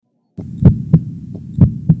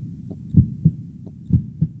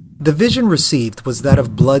The vision received was that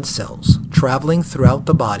of blood cells traveling throughout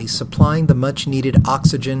the body, supplying the much-needed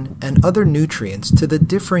oxygen and other nutrients to the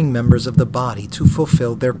differing members of the body to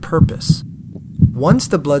fulfill their purpose. Once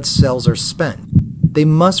the blood cells are spent, they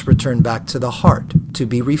must return back to the heart to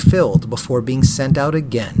be refilled before being sent out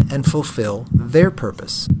again and fulfill their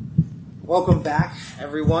purpose. Welcome back,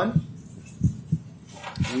 everyone.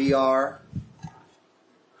 We are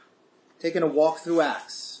taking a walk through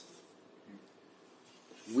Acts.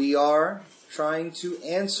 We are trying to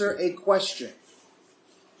answer a question.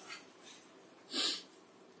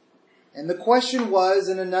 And the question was,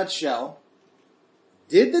 in a nutshell,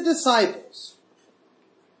 did the disciples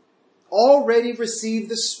already receive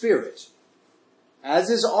the Spirit, as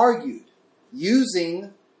is argued,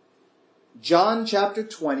 using John chapter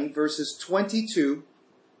 20, verses 22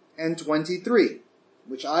 and 23,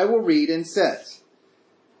 which I will read, and says,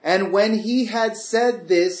 "And when he had said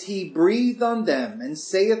this, he breathed on them, and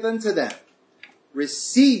saith unto them,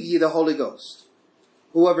 Receive ye the Holy Ghost.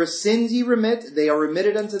 Whoever sins ye remit, they are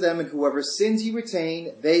remitted unto them, and whoever sins ye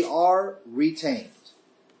retain, they are retained."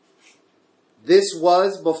 This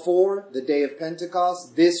was before the day of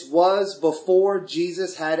Pentecost. This was before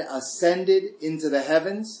Jesus had ascended into the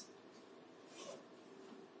heavens.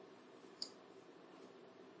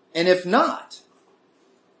 And if not,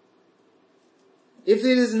 if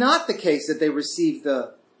it is not the case that they received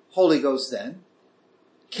the Holy Ghost then,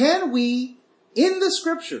 can we, in the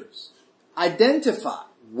Scriptures, identify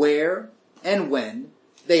where and when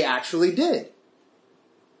they actually did?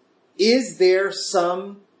 Is there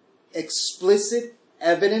some explicit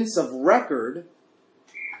evidence of record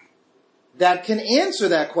that can answer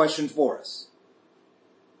that question for us?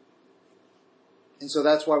 And so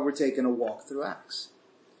that's why we're taking a walk through Acts.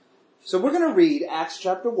 So we're going to read Acts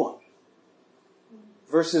chapter 1,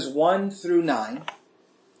 verses 1 through 9.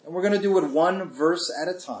 And we're going to do it one verse at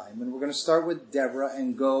a time. And we're going to start with Deborah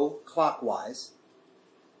and go clockwise.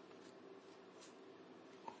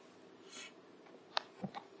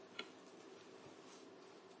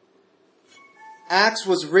 Acts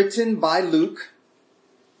was written by Luke.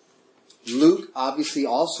 Luke obviously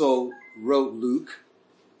also wrote Luke,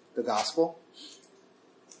 the gospel.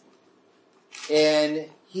 And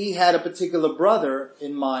he had a particular brother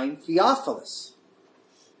in mind, Theophilus,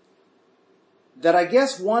 that I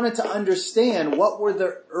guess wanted to understand what were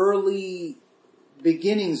the early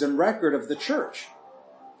beginnings and record of the church.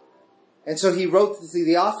 And so he wrote to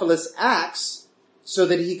Theophilus Acts so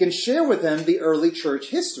that he can share with them the early church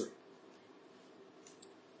history.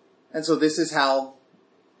 And so this is how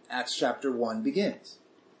Acts chapter 1 begins.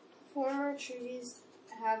 Former treaties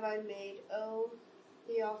have I made, O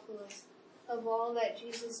Theophilus, of all that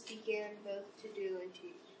Jesus began both to do and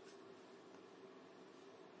teach,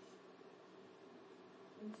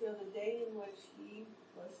 until the day in which he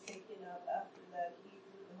was taken up. After that he,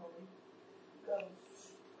 through the Holy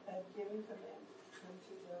Ghost, had given command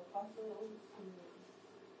unto the apostles whom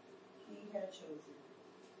he had chosen,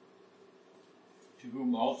 to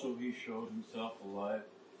whom also he showed himself alive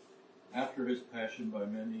after his passion by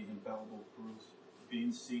many infallible proofs,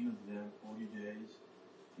 being seen of them 40 days,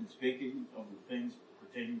 and speaking of the things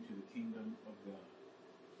pertaining to the kingdom of God.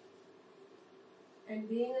 And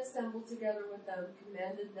being assembled together with them,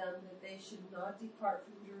 commanded them that they should not depart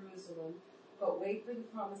from Jerusalem, but wait for the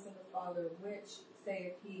promise of the Father, which,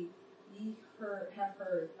 saith he, ye have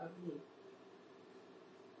heard of me.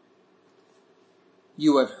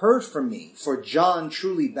 You have heard from me, for John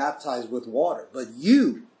truly baptized with water, but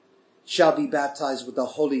you shall be baptized with the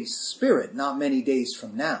Holy Spirit not many days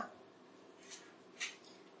from now.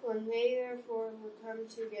 When they therefore were come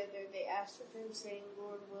together, they asked of him, saying,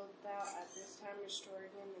 Lord, wilt thou at this time restore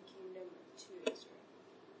again the kingdom to Israel?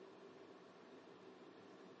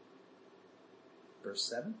 Verse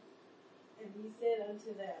 7. And he said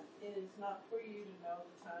unto them, It is not for you to know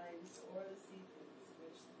the times or the seasons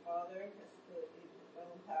which the Father has put in his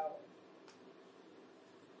own power.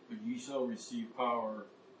 But ye shall receive power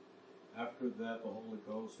after that the Holy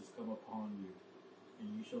Ghost has come upon you, and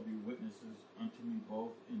ye shall be witnesses unto me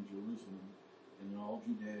both in Jerusalem, and in all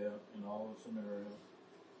Judea, and all of Samaria,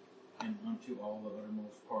 and unto all the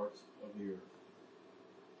uttermost parts of the earth.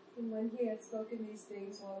 And when he had spoken these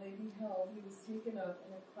things, while they beheld, he was taken up,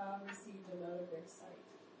 and a cloud received him out of their sight.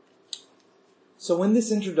 So in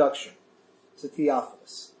this introduction to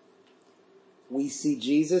Theophilus, we see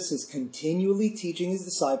Jesus is continually teaching his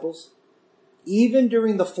disciples, even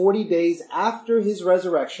during the 40 days after his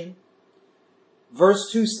resurrection.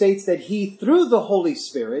 Verse 2 states that he, through the Holy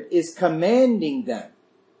Spirit, is commanding them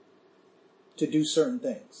to do certain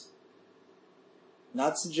things.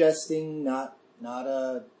 Not suggesting, not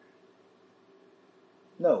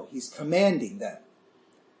No, he's commanding them.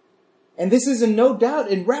 And this is no doubt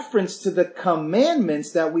in reference to the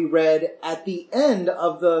commandments that we read at the end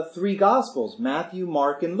of the three Gospels, Matthew,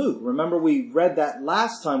 Mark, and Luke. Remember, we read that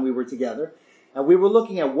last time we were together, and we were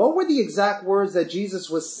looking at what were the exact words that Jesus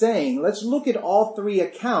was saying. Let's look at all three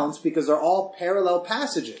accounts because they're all parallel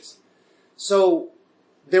passages. So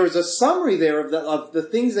there is a summary there of the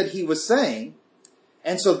things that he was saying.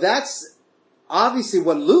 And so that's obviously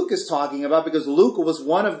what Luke is talking about, because Luke was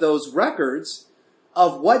one of those records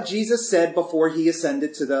of what Jesus said before he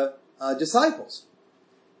ascended to the disciples.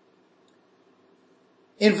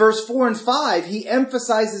 In verse 4 and 5, he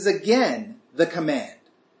emphasizes again the command.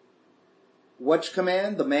 Which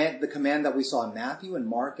command? The command that we saw in Matthew and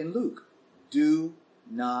Mark and Luke. Do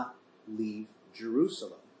not leave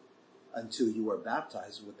Jerusalem until you are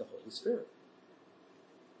baptized with the Holy Spirit.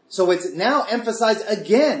 So it's now emphasized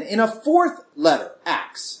again in a fourth letter,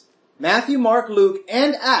 Acts. Matthew, Mark, Luke,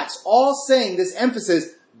 and Acts all saying this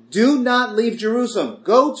emphasis, do not leave Jerusalem.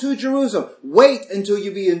 Go to Jerusalem. Wait until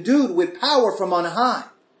you be endued with power from on high.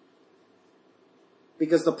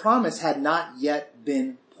 Because the promise had not yet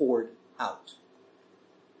been poured out.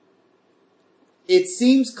 It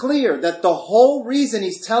seems clear that the whole reason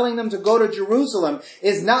he's telling them to go to Jerusalem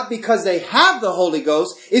is not because they have the Holy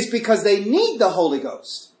Ghost, it's because they need the Holy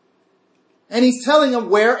Ghost. And he's telling them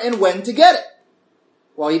where and when to get it.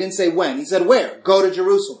 Well, he didn't say when. He said where. Go to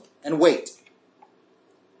Jerusalem and wait.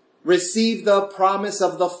 Receive the promise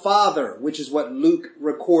of the Father, which is what Luke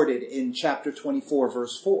recorded in chapter 24,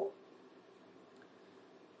 verse 4.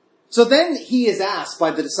 So then he is asked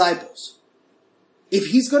by the disciples if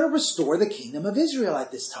he's going to restore the kingdom of Israel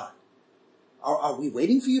at this time. Are we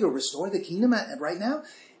waiting for you to restore the kingdom right now?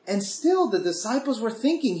 And still the disciples were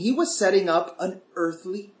thinking he was setting up an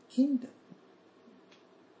earthly kingdom.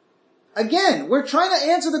 Again, we're trying to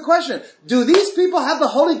answer the question, do these people have the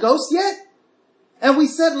Holy Ghost yet? And we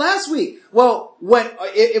said last week, well,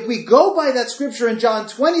 if we go by that scripture in John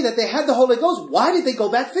 20 that they had the Holy Ghost, why did they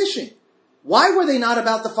go back fishing? Why were they not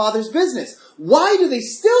about the Father's business? Why do they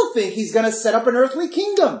still think he's going to set up an earthly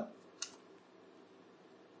kingdom?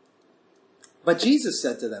 But Jesus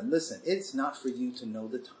said to them, listen, it's not for you to know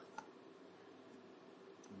the time.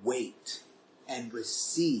 Wait and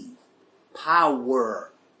receive power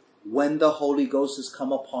when the Holy Ghost has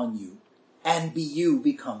come upon you, and you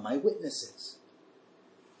become my witnesses.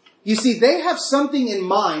 You see, they have something in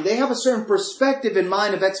mind. They have a certain perspective in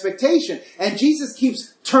mind of expectation. And Jesus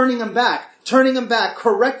keeps turning them back,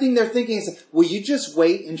 correcting their thinking and saying, will you just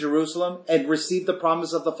wait in Jerusalem and receive the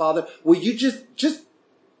promise of the Father? Will you just...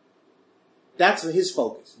 That's his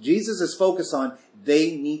focus. Jesus is focused on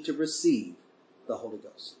they need to receive the Holy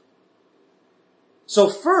Ghost. So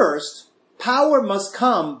first, power must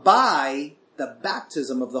come by the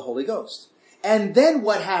baptism of the Holy Ghost. And then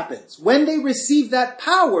what happens? When they receive that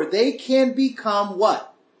power, they can become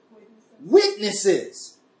what?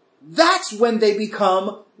 Witnesses. That's when they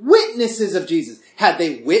become witnesses of Jesus. Had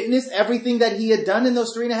they witnessed everything that he had done in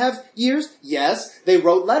those 3.5 years? Yes, they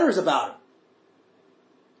wrote letters about him.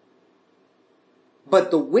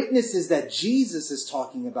 But the witnesses that Jesus is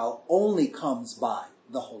talking about only comes by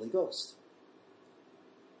the Holy Ghost.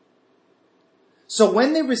 So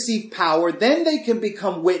when they receive power, then they can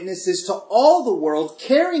become witnesses to all the world,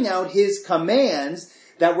 carrying out his commands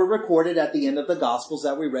that were recorded at the end of the Gospels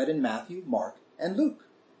that we read in Matthew, Mark, and Luke.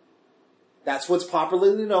 That's what's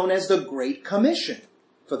popularly known as the Great Commission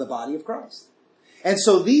for the body of Christ. And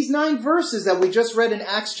so these 9 verses that we just read in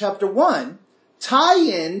Acts chapter 1 tie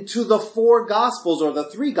in to the 4 Gospels, or the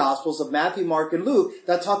 3 Gospels of Matthew, Mark, and Luke,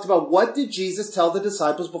 that talked about what did Jesus tell the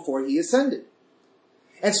disciples before he ascended.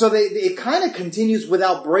 And so it kind of continues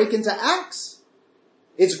without break into Acts.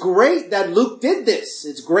 It's great that Luke did this.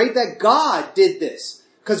 It's great that God did this.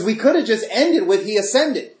 Because we could have just ended with he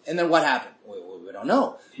ascended. And then what happened? We don't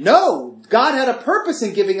know. No, God had a purpose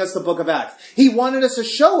in giving us the book of Acts. He wanted us to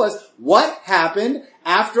show us what happened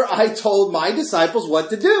after I told my disciples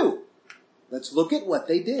what to do. Let's look at what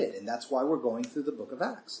they did. And that's why we're going through the book of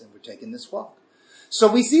Acts. And we're taking this walk.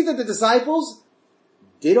 So we see that the disciples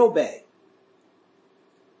did obey,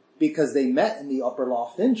 because they met in the upper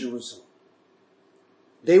loft in Jerusalem.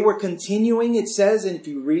 They were continuing, it says, and if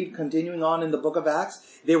you read continuing on in the book of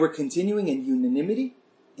Acts, they were continuing in unanimity,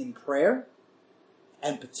 in prayer,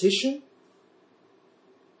 and petition.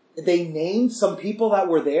 They named some people that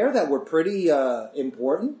were there that were pretty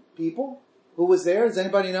important people. Who was there? Does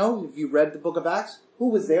anybody know? If you read the book of Acts, who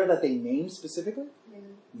was there that they named specifically?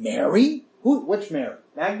 Mary? Which Mary?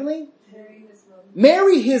 Magdalene?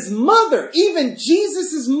 Mary, his mother. Even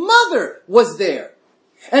Jesus' mother was there.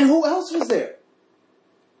 And who else was there?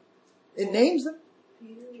 It names them.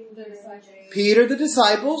 The disciples. Peter, the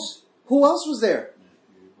disciples. Who else was there?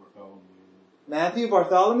 Matthew,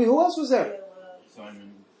 Bartholomew. Who else was there?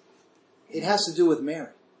 Simon. It has to do with Mary.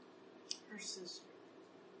 Her sister.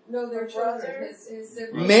 No, their Her children. brother? His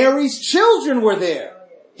siblings. Mary's children were there.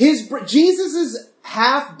 Jesus'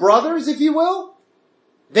 half brothers, if you will,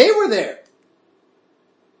 they were there.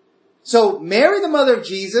 So Mary, the mother of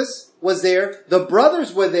Jesus, was there. The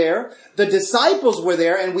brothers were there. The disciples were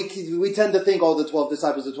there. And we tend to think, oh, the 12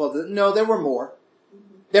 disciples, the 12. No, there were more.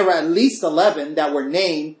 There were at least 11 that were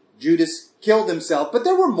named. Judas killed himself, but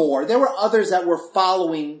there were more. There were others that were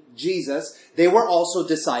following Jesus. They were also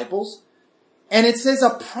disciples. And it says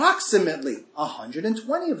approximately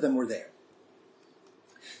 120 of them were there.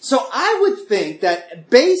 So I would think that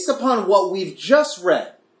based upon what we've just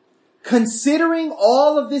read, considering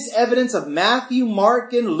all of this evidence of Matthew,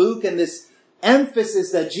 Mark, and Luke, and this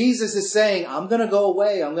emphasis that Jesus is saying, I'm going to go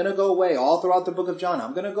away, all throughout the book of John,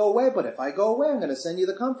 I'm going to go away, but if I go away, I'm going to send you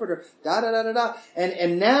the Comforter, da-da-da-da-da.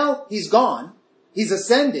 And now he's gone, he's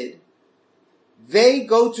ascended, they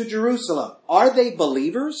go to Jerusalem. Are they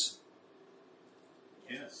believers?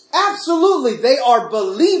 Yes. Absolutely, they are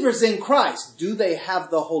believers in Christ. Do they have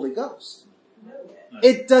the Holy Ghost?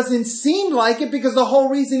 It doesn't seem like it, because the whole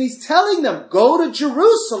reason he's telling them, go to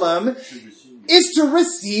Jerusalem, is to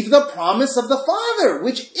receive the promise of the Father,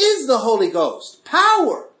 which is the Holy Ghost.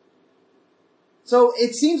 Power. So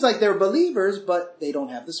it seems like they're believers, but they don't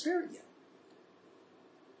have the Spirit yet.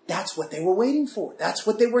 That's what they were waiting for. That's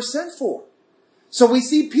what they were sent for. So we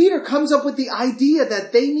see Peter comes up with the idea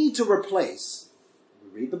that they need to replace.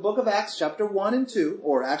 We read the book of Acts, chapter 1 and 2,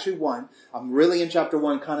 or actually 1. I'm really in chapter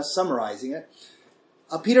 1 kind of summarizing it.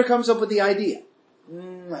 Peter comes up with the idea.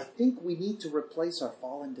 I think we need to replace our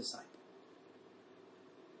fallen disciple.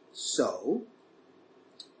 So,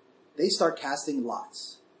 they start casting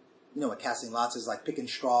lots. You know what casting lots is like, picking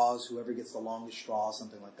straws, whoever gets the longest straw,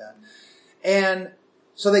 something like that. And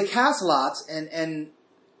so they cast lots, and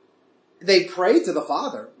they prayed to the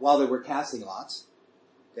Father while they were casting lots.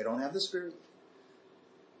 They don't have the Spirit.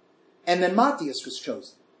 And then Matthias was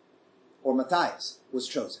chosen, or Matthias was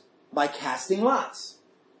chosen, by casting lots.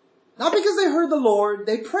 Not because they heard the Lord,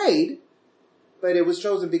 they prayed, but it was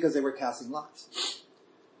chosen because they were casting lots.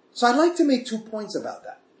 So I'd like to make 2 points about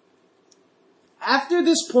that. After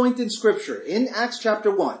this point in Scripture, in Acts chapter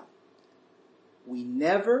 1, we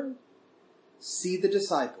never see the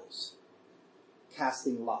disciples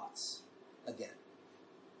casting lots again.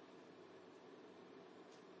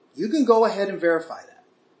 You can go ahead and verify that.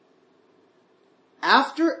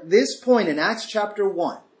 After this point in Acts chapter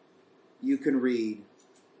 1, you can read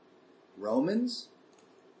Romans,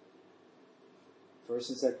 1st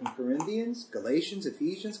and 2nd Corinthians, Galatians,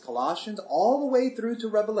 Ephesians, Colossians, all the way through to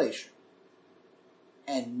Revelation.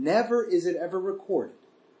 And never is it ever recorded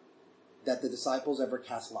that the disciples ever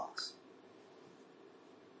cast lots.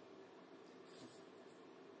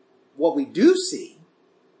 What we do see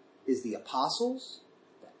is the apostles,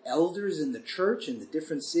 the elders in the church in the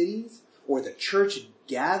different cities, or the church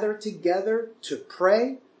gather together to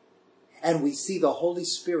pray, and we see the Holy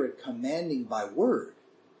Spirit commanding by word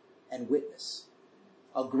and witness.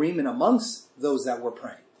 Agreement amongst those that were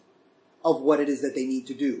praying of what it is that they need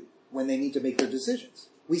to do when they need to make their decisions.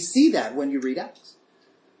 We see that when you read Acts.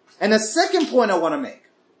 And the second point I want to make.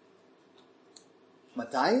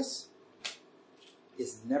 Matthias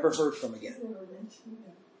is never heard from again.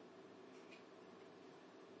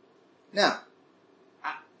 Now,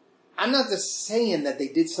 I'm not just saying that they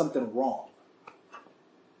did something wrong.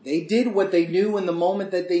 They did what they knew in the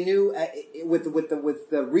moment that they knew with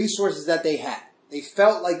the resources that they had. They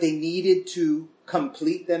felt like they needed to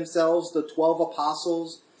complete themselves, the 12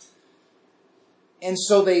 apostles. And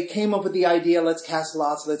so they came up with the idea, let's cast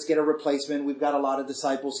lots, let's get a replacement. We've got a lot of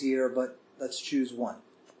disciples here, but let's choose one.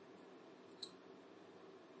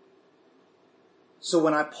 So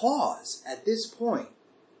when I pause at this point,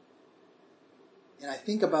 and I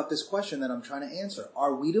think about this question that I'm trying to answer,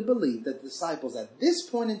 are we to believe that the disciples at this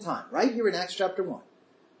point in time, right here in Acts chapter 1,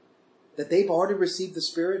 that they've already received the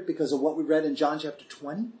Spirit because of what we read in John chapter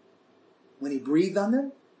 20, when he breathed on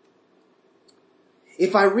them?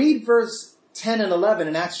 If I read verse 10 and 11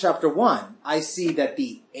 in Acts chapter 1, I see that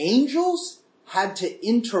the angels had to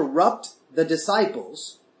interrupt the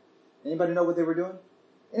disciples. Anybody know what they were doing?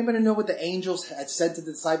 Anybody know what the angels had said to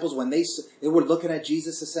the disciples when they were looking at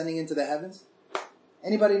Jesus ascending into the heavens?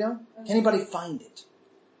 Anybody know? Can anybody find it?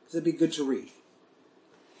 Because it'd be good to read.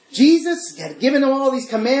 Jesus had given them all these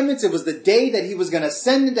commandments. It was the day that he was going to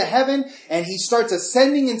ascend into heaven, and he starts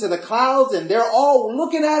ascending into the clouds, and they're all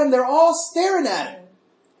looking at him. They're all staring at him.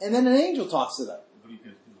 And then an angel talks to them.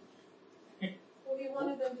 Well, he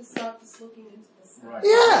wanted them to stop just looking into the sky. Right.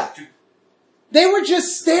 Yeah. They were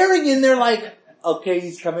just staring in there like, okay,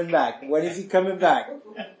 he's coming back. When is he coming back?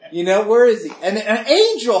 You know, where is he? And an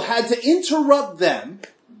angel had to interrupt them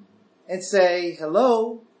and say,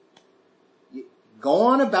 hello, go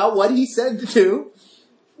on about what he said to do.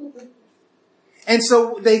 And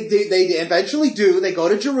so they eventually do. They go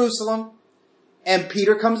to Jerusalem, and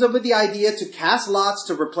Peter comes up with the idea to cast lots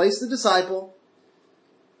to replace the disciple.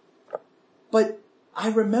 But I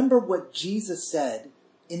remember what Jesus said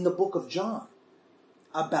in the book of John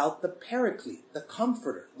about the Paraclete, the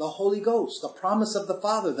Comforter, the Holy Ghost, the promise of the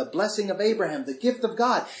Father, the blessing of Abraham, the gift of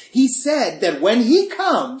God. He said that when he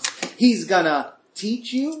comes, he's gonna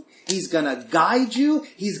teach you, he's gonna guide you,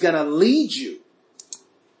 he's gonna lead you.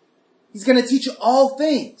 He's gonna teach you all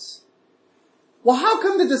things. Well, how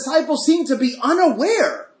come the disciples seem to be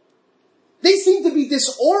unaware? They seem to be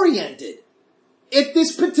disoriented at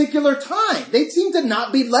this particular time. They seem to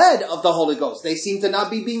not be led of the Holy Ghost. They seem to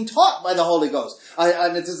not be being taught by the Holy Ghost.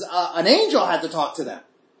 An angel had to talk to them.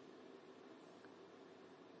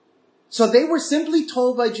 So they were simply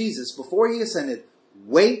told by Jesus before he ascended,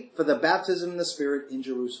 wait for the baptism in the Spirit in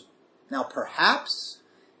Jerusalem. Now perhaps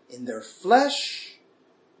in their flesh,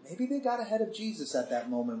 maybe they got ahead of Jesus at that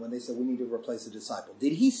moment when they said, we need to replace the disciple.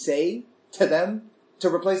 Did he say to them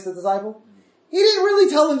to replace the disciple? He didn't really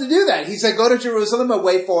tell them to do that. He said, go to Jerusalem and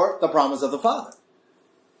wait for the promise of the Father.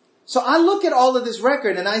 So I look at all of this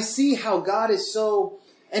record and I see how God is so,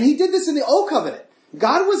 and he did this in the Old Covenant.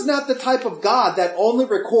 God was not the type of God that only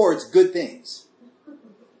records good things.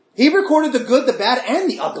 He recorded the good, the bad, and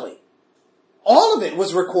the ugly. All of it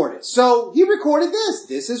was recorded. So he recorded this.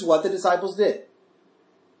 This is what the disciples did.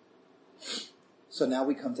 So now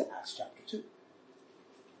we come to Acts chapter 2.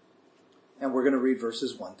 And we're going to read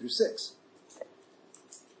verses 1 through 6.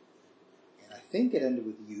 And I think it ended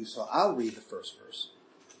with you, so I'll read the first verse.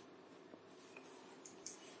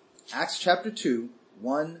 Acts chapter 2,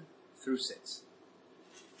 1 through 6.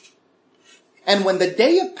 And when the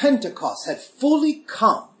day of Pentecost had fully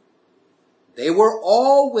come, they were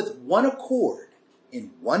all with one accord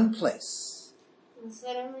in one place. And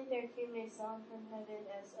suddenly there came a sound from heaven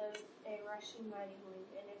as of a rushing mighty wind,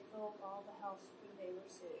 and it filled all the house where they were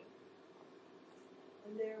sitting.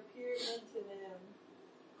 And there appeared unto them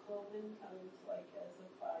cloven tongues like as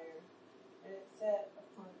of fire, and it sat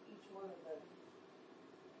upon each one of them.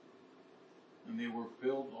 And they were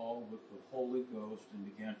filled all with the Holy Ghost and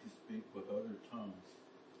began to speak with other tongues,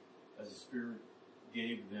 as the Spirit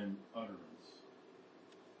gave them utterance.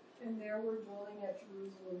 And there were dwelling at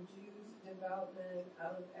Jerusalem Jews, devout men,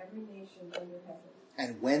 out of every nation under heaven.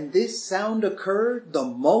 And when this sound occurred, the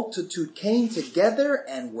multitude came together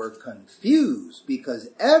and were confused, because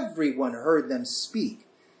everyone heard them speak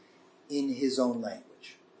in his own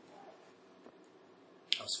language.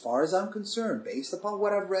 As far as I'm concerned, based upon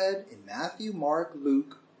what I've read in Matthew, Mark,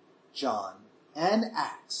 Luke, John, and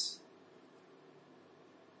Acts,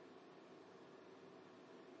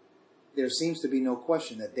 there seems to be no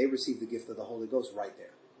question that they received the gift of the Holy Ghost right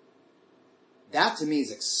there. That to me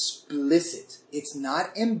is explicit. It's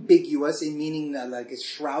not ambiguous in meaning that like it's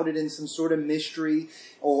shrouded in some sort of mystery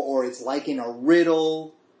or it's like in a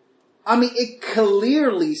riddle. I mean, it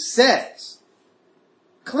clearly says,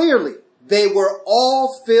 they were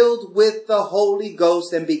all filled with the Holy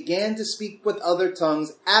Ghost and began to speak with other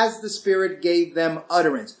tongues as the Spirit gave them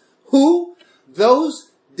utterance. Who?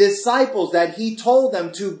 Those disciples that he told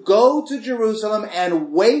them to go to Jerusalem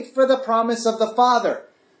and wait for the promise of the Father.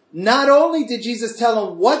 Not only did Jesus tell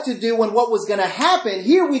them what to do and what was going to happen,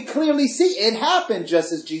 here we clearly see it happened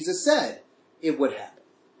just as Jesus said it would happen.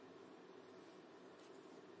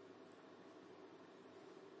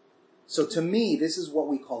 So to me, this is what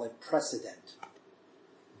we call a precedent.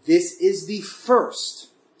 This is the first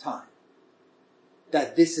time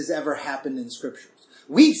that this has ever happened in Scriptures.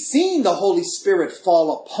 We've seen the Holy Spirit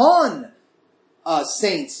fall upon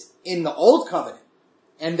saints in the Old Covenant.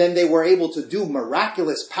 And then they were able to do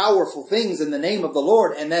miraculous, powerful things in the name of the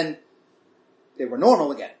Lord. And then they were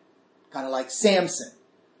normal again. Kind of like Samson,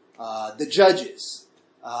 the judges.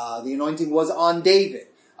 The anointing was on David.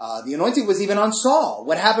 The anointing was even on Saul.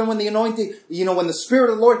 What happened when the anointing, when the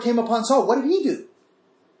Spirit of the Lord came upon Saul? What did he do?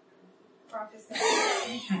 Prophesy.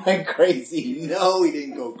 He went crazy. No, he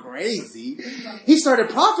didn't go crazy. He started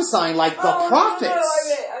prophesying like the prophets.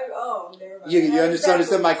 Never mind. You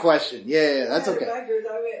understood my question. Yeah, that's okay.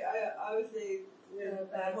 I was saying,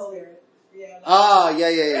 Bad spirit. yeah. Ah,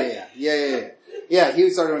 yeah. Yeah, he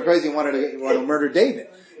started going crazy and wanted to murder David.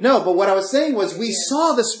 No, but what I was saying was we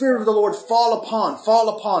saw the Spirit of the Lord fall upon.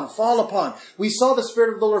 We saw the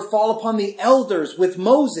Spirit of the Lord fall upon the elders with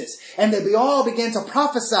Moses, and they all began to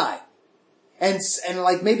prophesy. And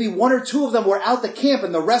like maybe one or two of them were out the camp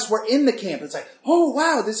and the rest were in the camp. It's like, oh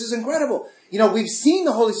wow, this is incredible. You know, we've seen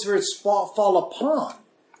the Holy Spirit fall upon.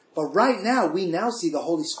 But right now, we now see the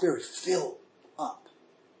Holy Spirit fill up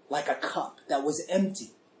like a cup that was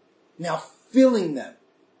empty. Now filling them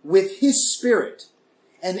with His Spirit.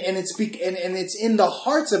 And it's in the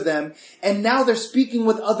hearts of them. And now they're speaking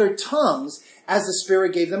with other tongues as the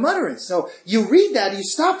Spirit gave them utterance. So you read that, you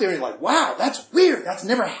stop there and you're like, wow, that's weird. That's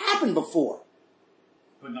never happened before.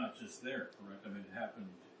 But not just there, correct? I mean, it happened.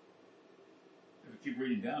 If we keep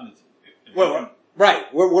reading down,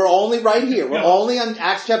 Right. We're only right here. We're only on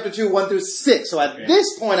Acts chapter 2, 1 through 6. So at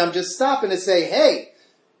this point, I'm just stopping to say, hey,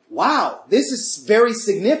 wow, this is very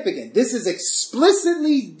significant. This is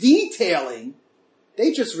explicitly detailing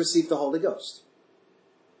they just received the Holy Ghost.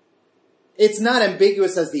 It's not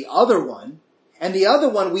ambiguous as the other one. And the other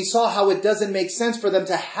one, we saw how it doesn't make sense for them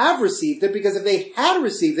to have received it, because if they had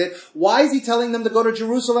received it, why is he telling them to go to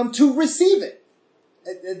Jerusalem to receive it?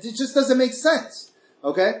 It just doesn't make sense.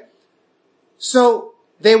 Okay? So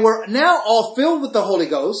they were now all filled with the Holy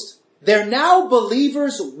Ghost. They're now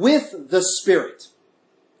believers with the Spirit.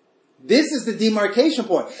 This is the demarcation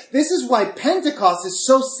point. This is why Pentecost is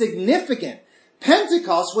so significant.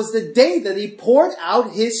 Pentecost was the day that He poured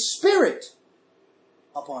out His Spirit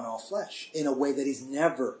upon all flesh in a way that He's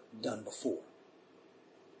never done before.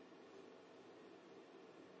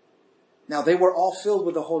 Now they were all filled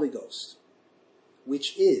with the Holy Ghost,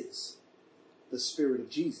 which is the Spirit of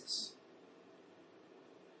Jesus.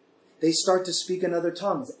 They start to speak in other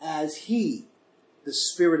tongues as He, the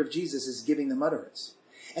Spirit of Jesus, is giving them utterance.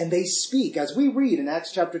 And they speak, as we read in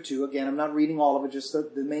Acts chapter 2, again, I'm not reading all of it, just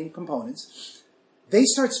the main components. They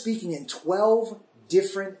start speaking in 12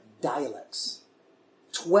 different dialects.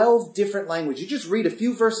 12 different languages. You just read a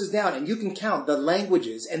few verses down and you can count the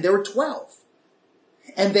languages, and there were 12.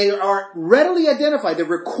 And they are readily identified. They're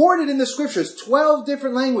recorded in the scriptures, 12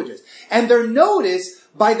 different languages. And they're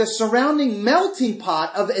noticed by the surrounding melting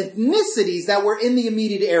pot of ethnicities that were in the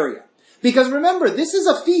immediate area. Because remember, this is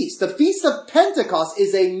a feast. The Feast of Pentecost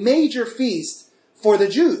is a major feast for the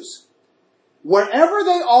Jews. Wherever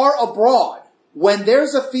they are abroad, when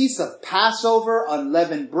there's a feast of Passover,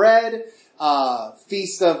 unleavened bread,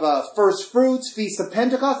 feast of first fruits, feast of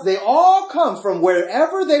Pentecost, they all come from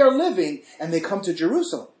wherever they are living, and they come to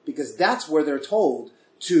Jerusalem because that's where they're told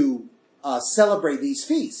to celebrate these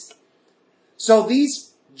feasts. So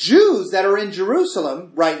these Jews that are in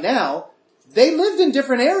Jerusalem right now, they lived in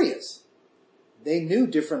different areas. They knew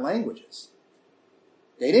different languages.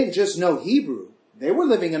 They didn't just know Hebrew. They were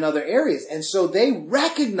living in other areas. And so they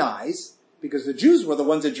recognize, because the Jews were the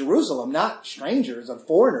ones in Jerusalem, not strangers or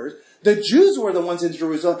foreigners. The Jews were the ones in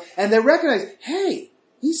Jerusalem, and they recognized, hey,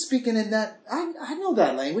 he's speaking in that, I know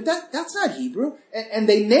that language. That's not Hebrew. And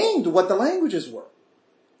they named what the languages were.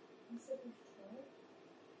 You said 12?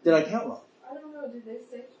 Did I count wrong? I don't know. Did they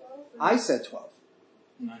say 12? I said 12.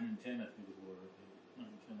 9 and 10, I think is where 9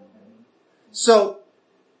 and 10 are. So,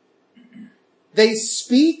 they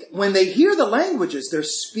speak, when they hear the languages, they're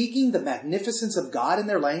speaking the magnificence of God in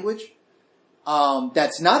their language.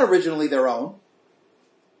 That's not originally their own.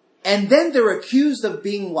 And then they're accused of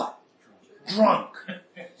being what? Drunk.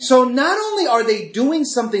 So not only are they doing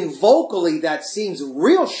something vocally that seems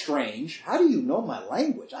real strange, how do you know my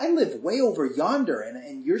language? I live way over yonder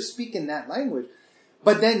and you're speaking that language.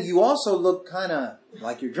 But then you also look kind of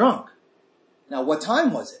like you're drunk. Now, what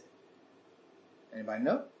time was it? Anybody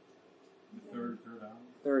know? Third hour.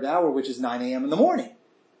 Third hour, which is 9 a.m. in the morning.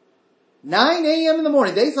 9 a.m. in the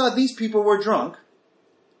morning. They thought these people were drunk,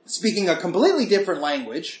 speaking a completely different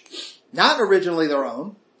language, not originally their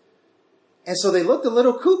own. And so they looked a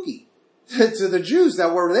little kooky to the Jews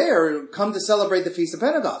that were there, come to celebrate the Feast of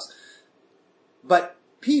Pentecost. But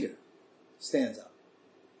Peter stands up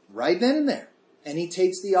right then and there, and he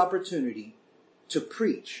takes the opportunity to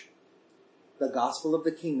preach the gospel of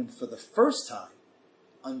the kingdom for the first time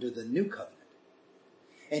under the new covenant.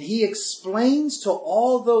 And he explains to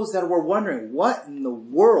all those that were wondering what in the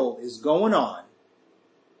world is going on.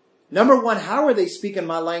 Number one, how are they speaking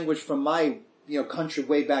my language from my country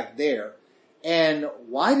way back there? And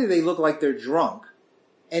why do they look like they're drunk?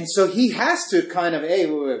 And so he has to kind of, hey,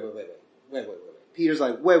 wait. Peter's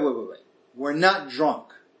like, wait. We're not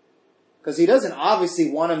drunk. Because he doesn't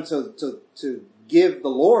obviously want him to give the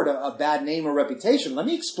Lord a bad name or reputation. Let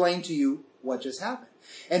me explain to you what just happened.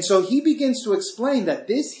 And so he begins to explain that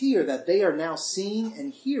this here that they are now seeing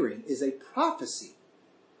and hearing is a prophecy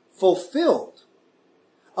fulfilled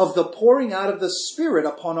of the pouring out of the Spirit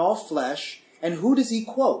upon all flesh. And who does he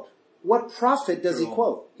quote? What prophet does he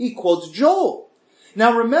quote? He quotes Joel.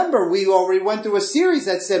 Now remember, we already went through a series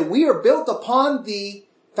that said we are built upon the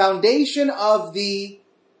foundation of the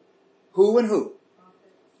who and who?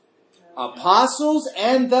 Apostles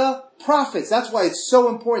and the prophets. That's why it's so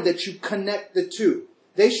important that you connect the two.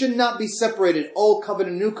 They should not be separated, Old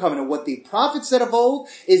Covenant, New Covenant. What the prophet said of old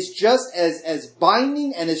is just as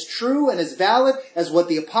binding and as true and as valid as what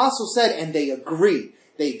the apostle said, and they agree.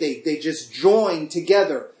 They just join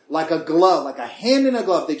together like a glove, like a hand in a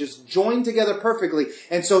glove. They just join together perfectly.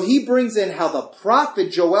 And so he brings in how the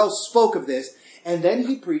prophet Joel spoke of this, and then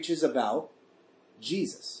he preaches about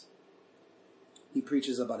Jesus. He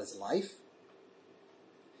preaches about his life.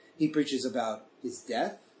 He preaches about his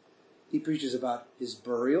death. He preaches about his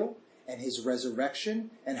burial and his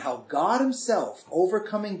resurrection, and how God himself,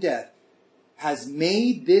 overcoming death, has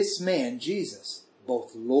made this man, Jesus,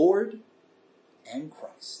 both Lord and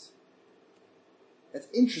Christ. That's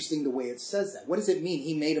interesting the way it says that. What does it mean?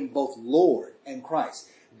 He made him both Lord and Christ.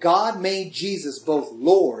 God made Jesus both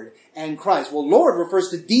Lord and Christ. Well, Lord refers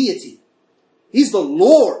to deity. He's the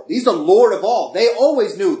Lord. He's the Lord of all. They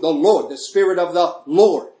always knew the Lord, the Spirit of the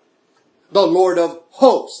Lord of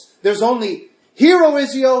hosts. There's only, Hear, O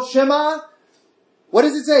Israel, Shema. What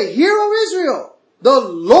does it say? Hear, O Israel. The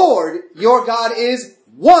Lord, your God, is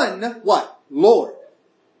one, what? Lord.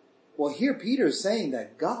 Well, here Peter is saying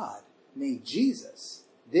that God made Jesus,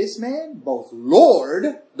 this man, both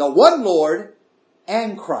Lord, the one Lord,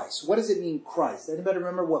 and Christ. What does it mean, Christ? Anybody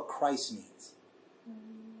remember what Christ means?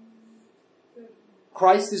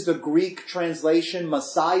 Christ is the Greek translation.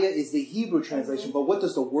 Messiah is the Hebrew translation. But what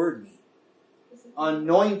does the word mean?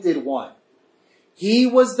 Anointed one. He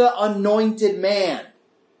was the anointed man.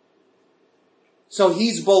 So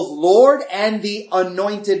he's both Lord and the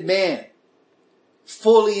anointed man.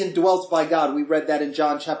 Fully indwelt by God. We read that in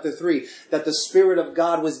John chapter 3. That the Spirit of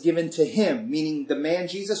God was given to him. Meaning the man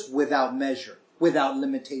Jesus without measure. Without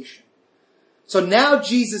limitation. So now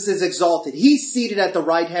Jesus is exalted. He's seated at the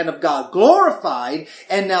right hand of God. Glorified.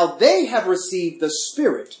 And now they have received the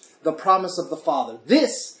Spirit. The promise of the Father.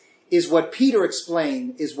 This is what Peter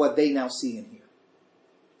explained is what they now see in here.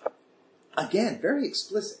 Again, very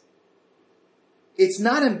explicit. It's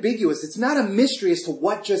not ambiguous. It's not a mystery as to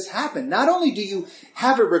what just happened. Not only do you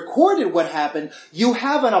have it recorded what happened, you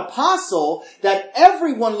have an apostle that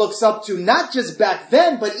everyone looks up to, not just back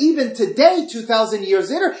then, but even today, 2,000 years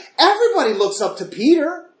later, everybody looks up to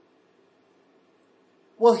Peter.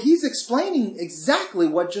 Well, he's explaining exactly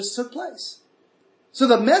what just took place. So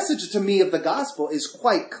the message to me of the gospel is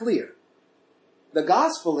quite clear. The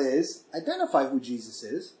gospel is, identify who Jesus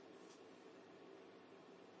is.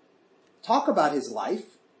 Talk about his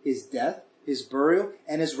life, his death, his burial,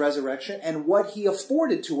 and his resurrection, and what he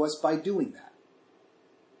afforded to us by doing that.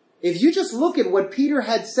 If you just look at what Peter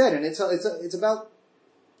had said, and it's about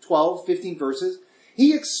 12, 15 verses,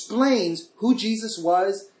 he explains who Jesus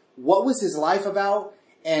was, what was his life about,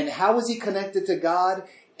 and how was he connected to God,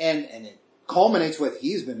 and it culminates with,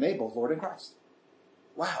 he's been made both Lord and Christ.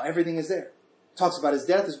 Wow, everything is there. Talks about his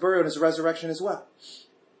death, his burial, and his resurrection as well.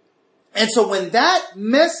 And so when that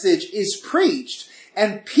message is preached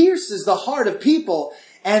and pierces the heart of people,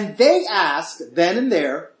 and they ask then and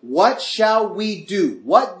there, what shall we do?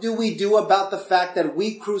 What do we do about the fact that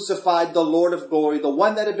we crucified the Lord of glory, the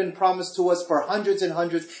one that had been promised to us for hundreds and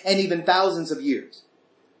hundreds and even thousands of years?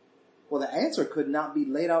 Well, the answer could not be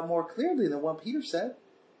laid out more clearly than what Peter said.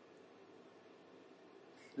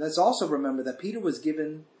 Let's also remember that Peter was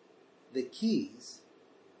given the keys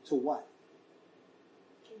to what?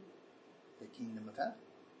 The kingdom of heaven.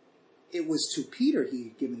 It was to Peter he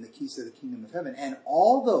had given the keys to the kingdom of heaven. And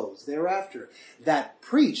all those thereafter that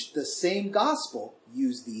preached the same gospel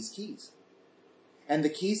used these keys. And the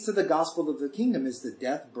keys to the gospel of the kingdom is the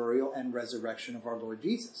death, burial, and resurrection of our Lord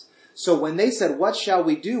Jesus. So when they said, what shall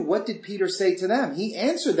we do? What did Peter say to them? He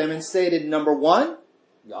answered them and stated, number one,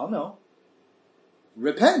 y'all know,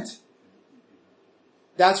 repent.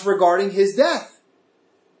 That's regarding his death.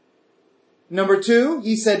 Number two,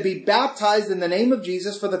 he said, be baptized in the name of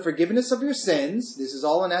Jesus for the forgiveness of your sins. This is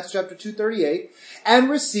all in Acts chapter 2:38. And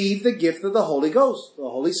receive the gift of the Holy Ghost, the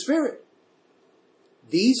Holy Spirit.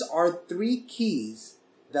 These are three keys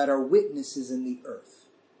that are witnesses in the earth.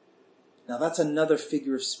 Now that's another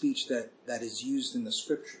figure of speech that is used in the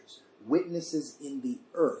scriptures. Witnesses in the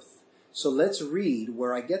earth. So let's read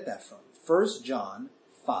where I get that from. 1 John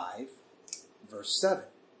 5, verse 7.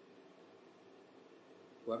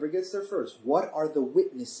 Whoever gets there first. What are the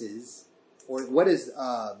witnesses, or what is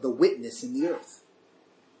the witness in the earth?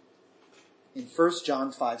 In 1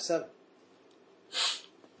 John 5, 7.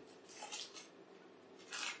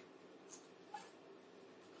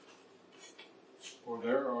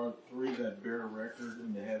 are three that bear record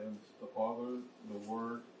in the heavens, the Father, the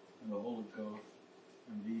Word, and the Holy Ghost,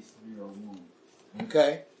 and these three are one.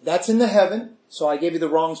 Okay. That's in the heaven. So I gave you the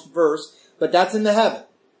wrong verse, but that's in the heaven.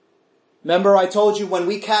 Remember I told you when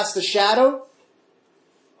we cast a shadow,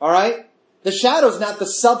 alright, the shadow is not the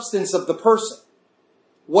substance of the person.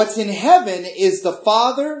 What's in heaven is the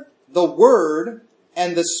Father, the Word,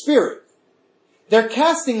 and the Spirit. They're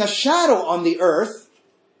casting a shadow on the earth,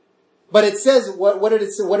 but it says, what did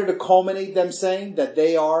it say? What did it culminate them saying? That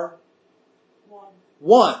they are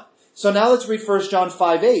one. So now let's read 1 John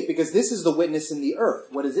 5:8, because this is the witness in the earth.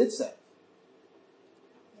 What does it say?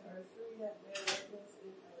 There are three that bear witness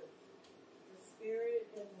in earth, the Spirit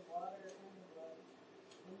and the water and the blood,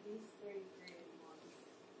 and these three created one.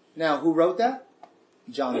 Now, who wrote that?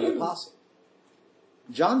 John the Apostle.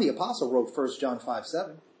 John the Apostle wrote 1 John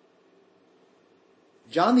 5:7.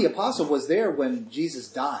 John the Apostle was there when Jesus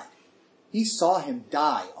died. He saw him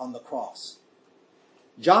die on the cross.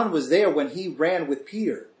 John was there when he ran with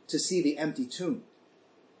Peter to see the empty tomb.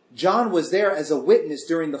 John was there as a witness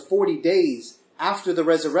during the 40 days after the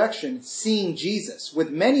resurrection, seeing Jesus with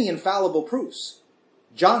many infallible proofs.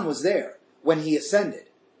 John was there when he ascended.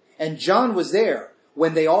 And John was there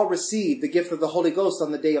when they all received the gift of the Holy Ghost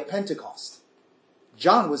on the day of Pentecost.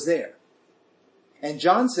 John was there. And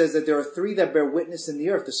John says that there are three that bear witness in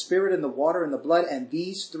the earth, the Spirit and the water and the blood, and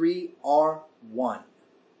these three are one.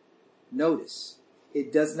 Notice,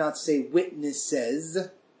 it does not say witnesses.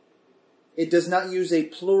 It does not use a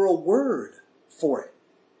plural word for it.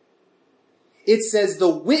 It says the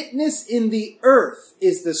witness in the earth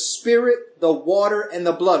is the Spirit, the water, and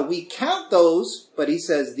the blood. We count those, but he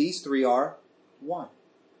says these three are one.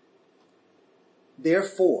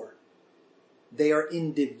 Therefore, they are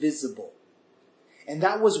indivisible. And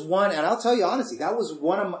that was one, and I'll tell you honestly, that was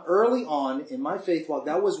one of my, early on in my faith walk,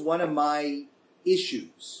 that was one of my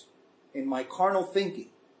issues in my carnal thinking.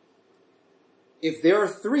 If there are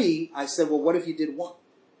three, I said, well, what if you did one?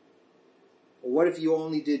 Or what if you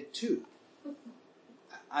only did two?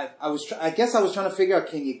 I guess I was trying to figure out,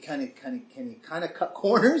 can you kind of cut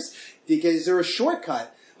corners? Because is there a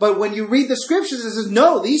shortcut? But when you read the scriptures, it says,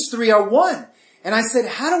 no, these three are one. And I said,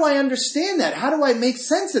 how do I understand that? How do I make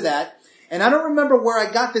sense of that? And I don't remember where I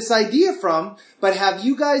got this idea from, but have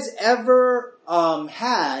you guys ever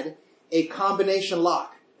had a combination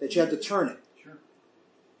lock that you have to turn it? Sure.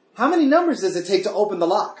 How many numbers does it take to open the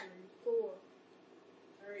lock? 4.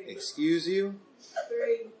 3. Excuse you?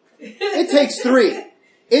 3. It takes 3.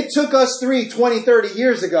 It took us 3 20, 30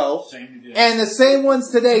 years ago, Same idea. and the same ones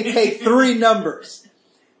today take 3 numbers.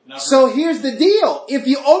 Not So here's the deal. If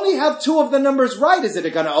you only have 2 of the numbers right, is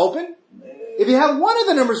it going to open? If you have 1 of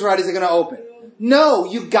the numbers right, is it going to open? No,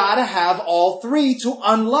 you gotta have all 3 to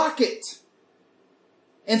unlock it.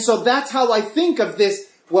 And so that's how I think of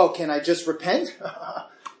this. Well, can I just repent?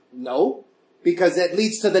 No, because that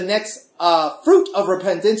leads to the next fruit of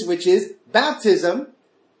repentance, which is baptism.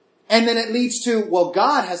 And then it leads to, well,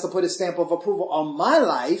 God has to put a stamp of approval on my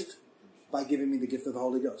life by giving me the gift of the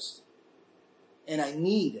Holy Ghost. And I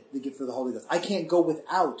need the gift of the Holy Ghost. I can't go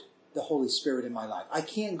without the Holy Spirit in my life. I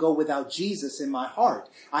can't go without Jesus in my heart.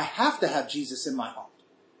 I have to have Jesus in my heart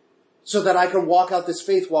so that I can walk out this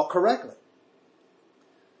faith walk correctly.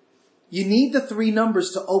 You need the 3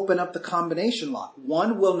 numbers to open up the combination lock.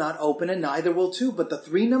 1 will not open and neither will 2, but the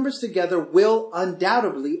 3 numbers together will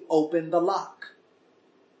undoubtedly open the lock.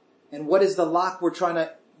 And what is the lock we're trying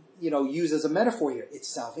to, use as a metaphor here?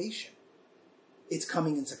 It's salvation. It's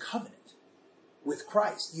coming into covenant with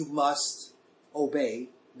Christ. You must obey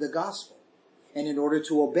the gospel. And in order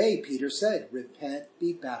to obey, Peter said, repent,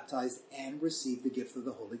 be baptized, and receive the gift of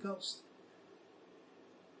the Holy Ghost.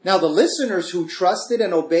 Now, the listeners who trusted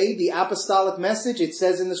and obeyed the apostolic message, it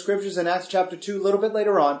says in the scriptures in Acts chapter 2, a little bit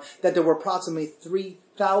later on, that there were approximately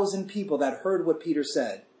 3,000 people that heard what Peter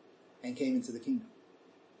said and came into the kingdom.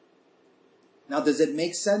 Now, does it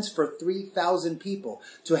make sense for 3,000 people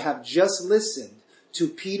to have just listened to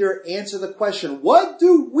Peter answer the question, what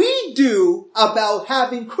do we do about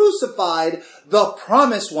having crucified the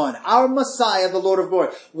promised one, our Messiah, the Lord of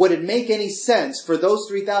glory? Would it make any sense for those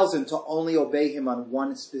 3,000 to only obey him on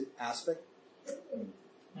one aspect?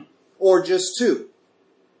 Or just 2?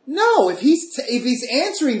 No, if he's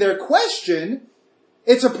answering their question,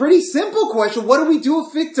 it's a pretty simple question. What do we do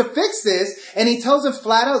to fix this? And he tells them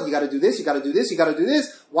flat out, you got to do this, you got to do this, you got to do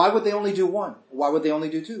this. Why would they only do 1? Why would they only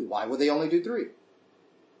do 2? Why would they only do 3?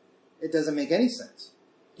 It doesn't make any sense.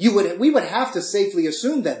 We would have to safely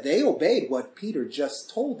assume that they obeyed what Peter just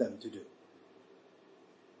told them to do.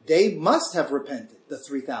 They must have repented, the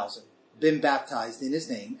 3,000, been baptized in his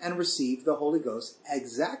name, and received the Holy Ghost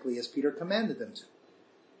exactly as Peter commanded them to.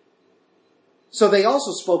 So they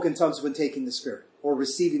also spoke in tongues when taking the Spirit or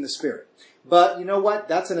receiving the Spirit. But you know what?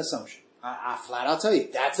 That's an assumption. I flat out tell you,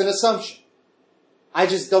 that's an assumption. I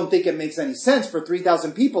just don't think it makes any sense for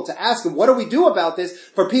 3,000 people to ask him, what do we do about this?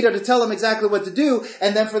 For Peter to tell them exactly what to do,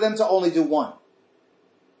 and then for them to only do one.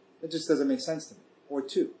 It just doesn't make sense to me. Or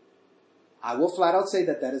two. I will flat out say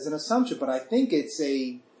that that is an assumption, but I think it's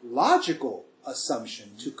a logical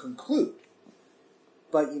assumption to conclude.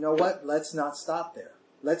 But you know what? Let's not stop there.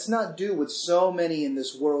 Let's not do what so many in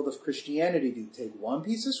this world of Christianity do. Take one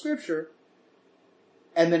piece of scripture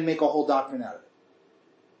and then make a whole doctrine out of it.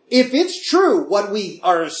 If it's true what we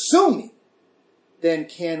are assuming, then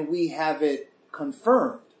can we have it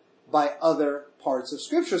confirmed by other parts of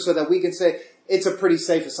scripture so that we can say it's a pretty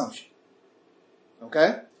safe assumption?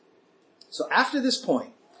 Okay? So after this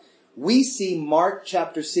point, we see Mark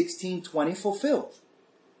chapter 16:20 fulfilled.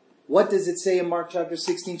 What does it say in Mark chapter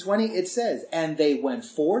 16:20? It says, and they went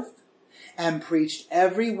forth and preached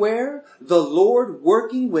everywhere, the Lord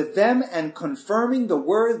working with them and confirming the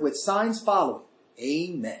word with signs following.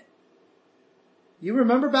 Amen. You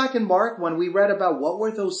remember back in Mark when we read about what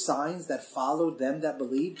were those signs that followed them that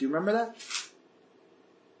believed? Do you remember that?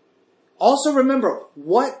 Also remember,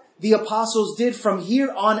 what the apostles did from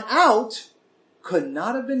here on out could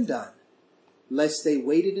not have been done lest they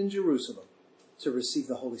waited in Jerusalem to receive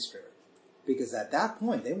the Holy Spirit. Because at that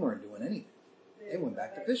point, they weren't doing anything. They went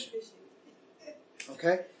back to fishing.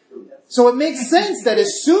 Okay? So it makes sense that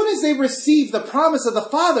as soon as they received the promise of the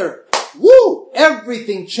Father, woo!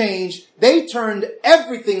 Everything changed. They turned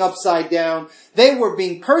everything upside down. They were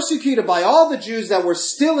being persecuted by all the Jews that were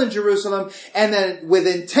still in Jerusalem. And then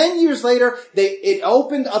within 10 years later, it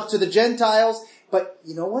opened up to the Gentiles. But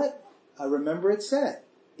you know what? I remember it said,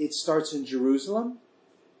 it starts in Jerusalem.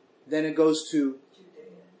 Then it goes to,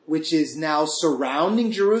 which is now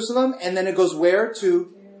surrounding Jerusalem. And then it goes where?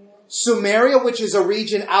 To Samaria, which is a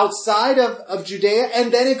region outside of Judea.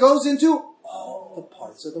 And then it goes into all the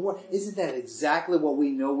parts of the world. Isn't that exactly what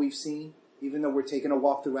we know we've seen? Even though we're taking a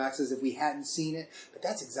walk through Acts as if we hadn't seen it. But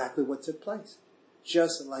that's exactly what took place.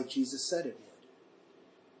 Just like Jesus said it would.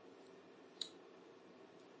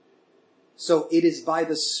 So it is by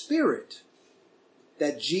the Spirit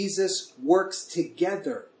that Jesus works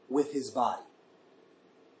together with his body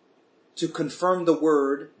to confirm the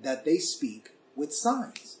word that they speak with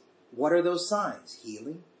signs. What are those signs?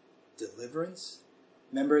 Healing, deliverance.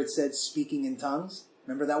 Remember it said speaking in tongues?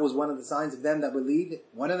 Remember that was one of the signs of them that believed?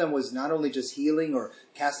 One of them was not only just healing or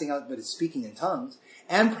casting out, but it's speaking in tongues.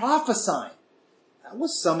 And prophesying. That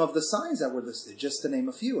was some of the signs that were listed, just to name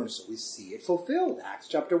a few. And so we see it fulfilled. Acts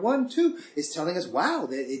chapter 1, 2 is telling us, wow,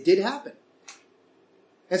 that it did happen.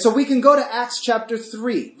 And so we can go to Acts chapter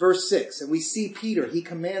 3, verse 6, and we see Peter. He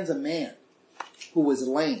commands a man who was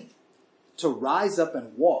lame to rise up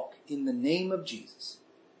and walk in the name of Jesus.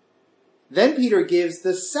 Then Peter gives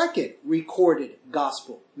the second recorded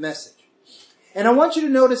gospel message. And I want you to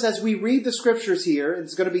notice as we read the scriptures here,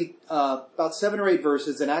 it's going to be about 7 or 8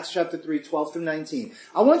 verses in Acts chapter 3, 12 through 19.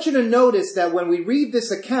 I want you to notice that when we read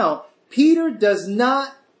this account, Peter does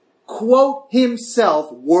not quote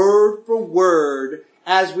himself word for word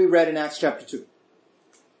as we read in Acts chapter 2.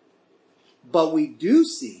 But we do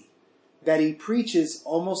see that he preaches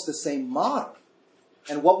almost the same model.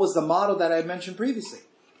 And what was the model that I mentioned previously?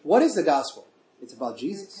 What is the gospel? It's about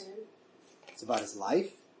Jesus. It's about his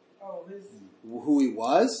life, who he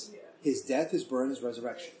was, his death, his burial, his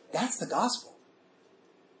resurrection. That's the gospel.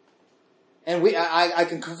 And I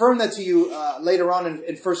can confirm that to you later on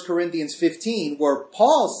in 1 Corinthians 15, where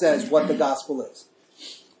Paul says what the gospel is.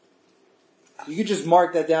 You can just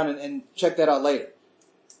mark that down and check that out later.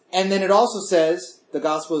 And then it also says the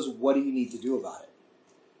gospel is what do you need to do about it?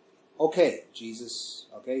 Okay, Jesus,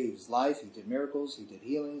 okay, he was life, he did miracles, he did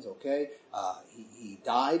healings, okay. He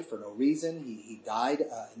died for no reason. He died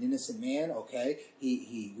an innocent man, okay.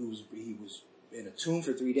 He was in a tomb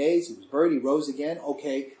for 3 days. He was buried, he rose again.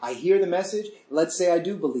 Okay, I hear the message. Let's say I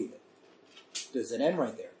do believe it. Does it end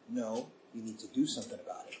right there? No, you need to do something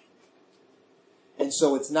about it. And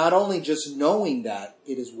so it's not only just knowing that,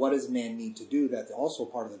 it is what does man need to do that's also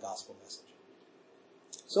part of the gospel message.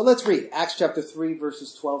 So let's read Acts chapter 3,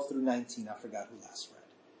 verses 12 through 19. I forgot who last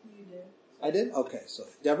read. You did. I did? Okay, so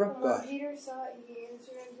Deborah, go ahead. Peter saw it, he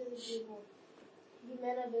answered unto the people, Ye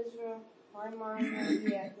men of Israel, why marvel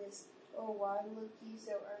ye at this? Oh, why look ye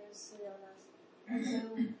so earnestly on us? And so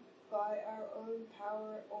by our own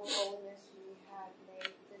power or holiness we have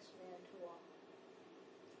made this man to walk.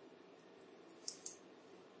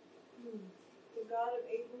 The God of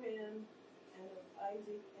Abraham and of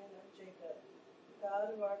Isaac and of Jacob, the God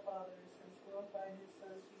of our fathers, has glorified his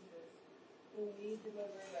Son Jesus, whom ye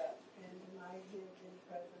delivered up and denied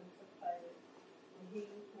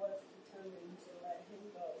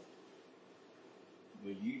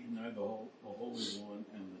But you denied the Holy One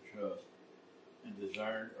and the just, and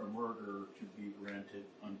desired a murderer to be granted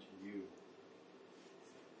unto you.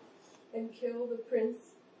 And kill the Prince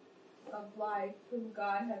of Life, whom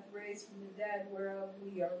God hath raised from the dead, whereof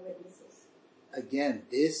we are witnesses. Again,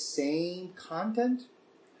 this same content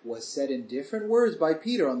was said in different words by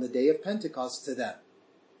Peter on the day of Pentecost to them.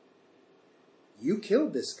 You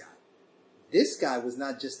killed this guy. This guy was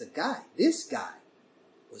not just a guy. This guy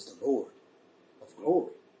was the Lord of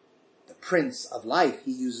glory. The Prince of Life,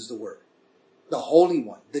 he uses the word. The Holy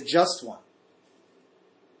One, the Just One.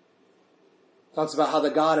 Talks about how the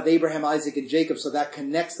God of Abraham, Isaac, and Jacob, so that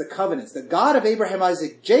connects the covenants. The God of Abraham,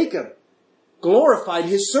 Isaac, Jacob glorified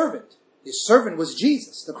his servant. His servant was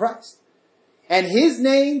Jesus, the Christ. And his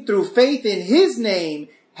name, through faith in his name,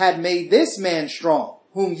 had made this man strong,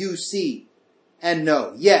 whom you see and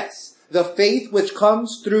know. Yes, the faith which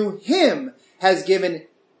comes through him has given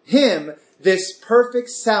him this perfect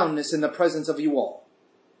soundness in the presence of you all.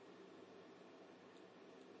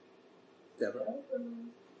 Deborah,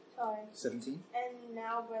 Sorry. 17. And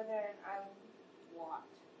now, brethren, I wot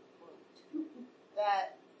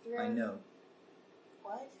that through... I know.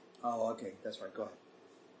 What? Oh, okay. That's right. Go ahead.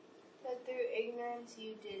 That through ignorance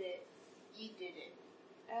ye did it,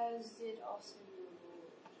 as did also your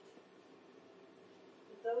Lord.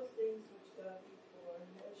 But those things which God before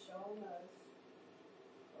has shown us,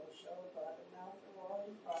 or showed by the mouth of all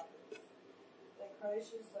his prophets, that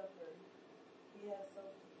Christ should suffer, he has so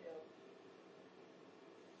fulfilled.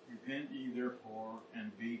 Repent ye therefore,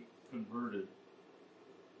 and be converted,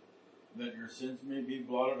 that your sins may be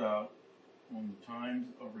blotted out, when the times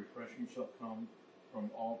of refreshing shall come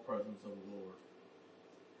from all presence of the Lord.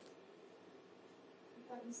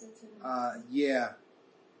 I thought you said 17. Yeah.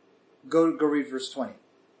 Go read verse 20.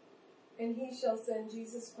 And he shall send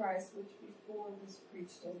Jesus Christ, which before was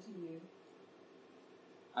preached unto you.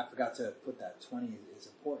 I forgot to put that. 20 is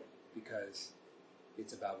important because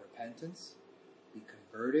it's about repentance, be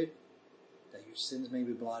converted, that your sins may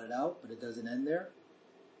be blotted out, but it doesn't end there.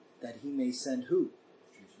 That he may send who?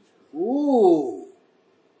 Jesus Christ.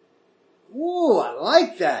 Ooh, I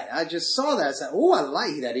like that. I just saw that. I said, I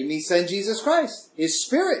like that. He may send Jesus Christ, his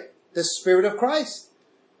Spirit, the Spirit of Christ.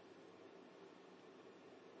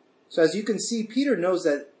 So as you can see, Peter knows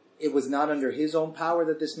that it was not under his own power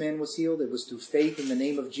that this man was healed. It was through faith in the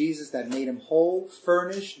name of Jesus that made him whole,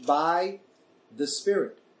 furnished by the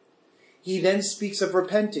Spirit. He then speaks of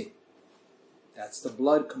repenting. That's the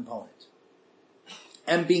blood component.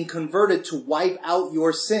 And being converted to wipe out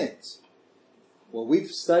your sins. Well,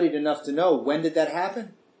 we've studied enough to know, when did that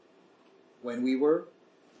happen? When we were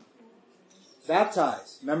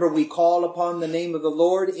baptized. Remember, we call upon the name of the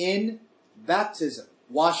Lord in baptism,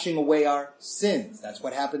 washing away our sins. That's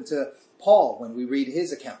what happened to Paul when we read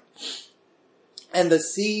his account. And the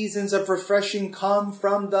seasons of refreshing come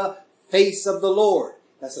from the face of the Lord.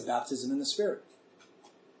 That's the baptism in the Spirit.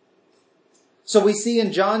 So we see in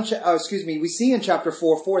we see in chapter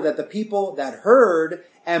 4:4 that the people that heard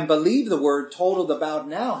and believed the word totaled about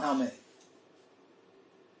now how many?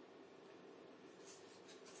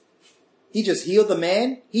 He just healed the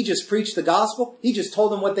man. He just preached the gospel. He just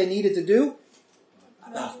told them what they needed to do.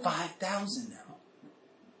 About 5,000 now.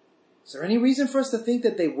 Is there any reason for us to think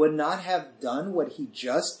that they would not have done what he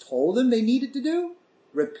just told them they needed to do?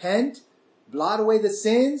 Repent, blot away the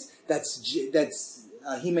sins.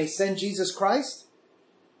 He may send Jesus Christ.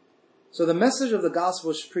 So the message of the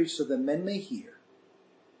gospel is preached so that men may hear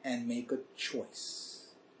and make a choice.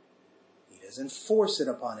 He doesn't force it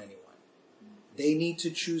upon anyone. They need to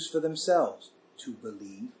choose for themselves to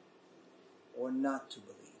believe or not to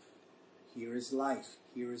believe. Here is life.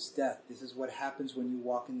 Here is death. This is what happens when you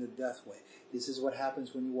walk in the death way. This is what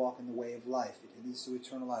happens when you walk in the way of life. It leads to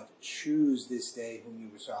eternal life. Choose this day whom you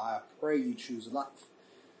will serve. I pray you choose life.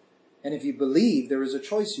 And if you believe, there is a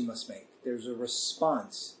choice you must make. There's a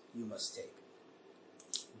response you must take.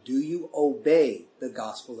 Do you obey the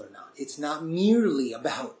gospel or not? It's not merely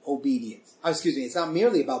about obedience. It's not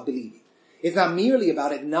merely about believing. It's not merely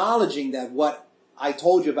about acknowledging that what I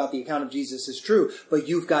told you about the account of Jesus is true, but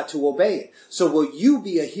you've got to obey it. So will you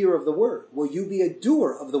be a hearer of the word? Will you be a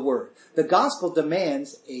doer of the word? The gospel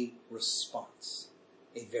demands a response.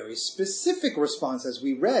 A very specific response, as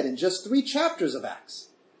we read in just 3 chapters of Acts.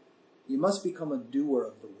 You must become a doer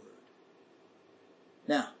of the word.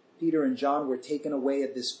 Now, Peter and John were taken away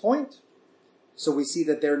at this point. So we see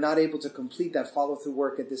that they're not able to complete that follow-through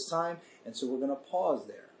work at this time. And so we're going to pause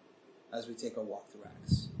there as we take a walk through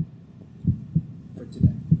Acts for today.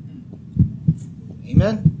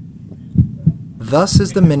 Amen. Thus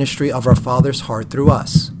is the ministry of our Father's heart through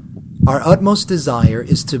us. Our utmost desire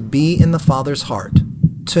is to be in the Father's heart,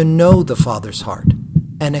 to know the Father's heart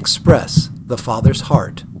and express the Father's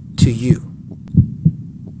heart to you.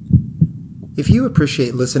 If you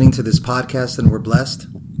appreciate listening to this podcast and were blessed,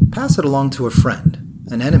 pass it along to a friend,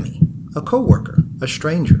 an enemy, a coworker, a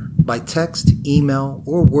stranger, by text, email,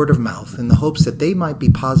 or word of mouth in the hopes that they might be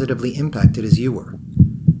positively impacted as you were.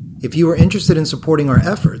 If you are interested in supporting our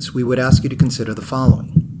efforts, we would ask you to consider the following.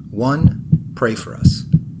 1. Pray for us.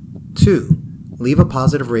 2. Leave a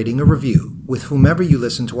positive rating or review with whomever you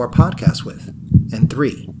listen to our podcast with. And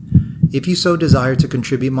 3. If you so desire to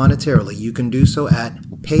contribute monetarily, you can do so at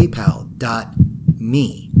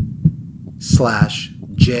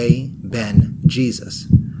paypal.me/jbenjesus.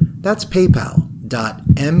 That's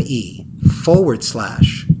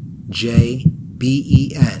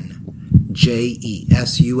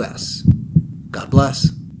paypal.me/JBENJESUS. God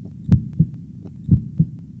bless.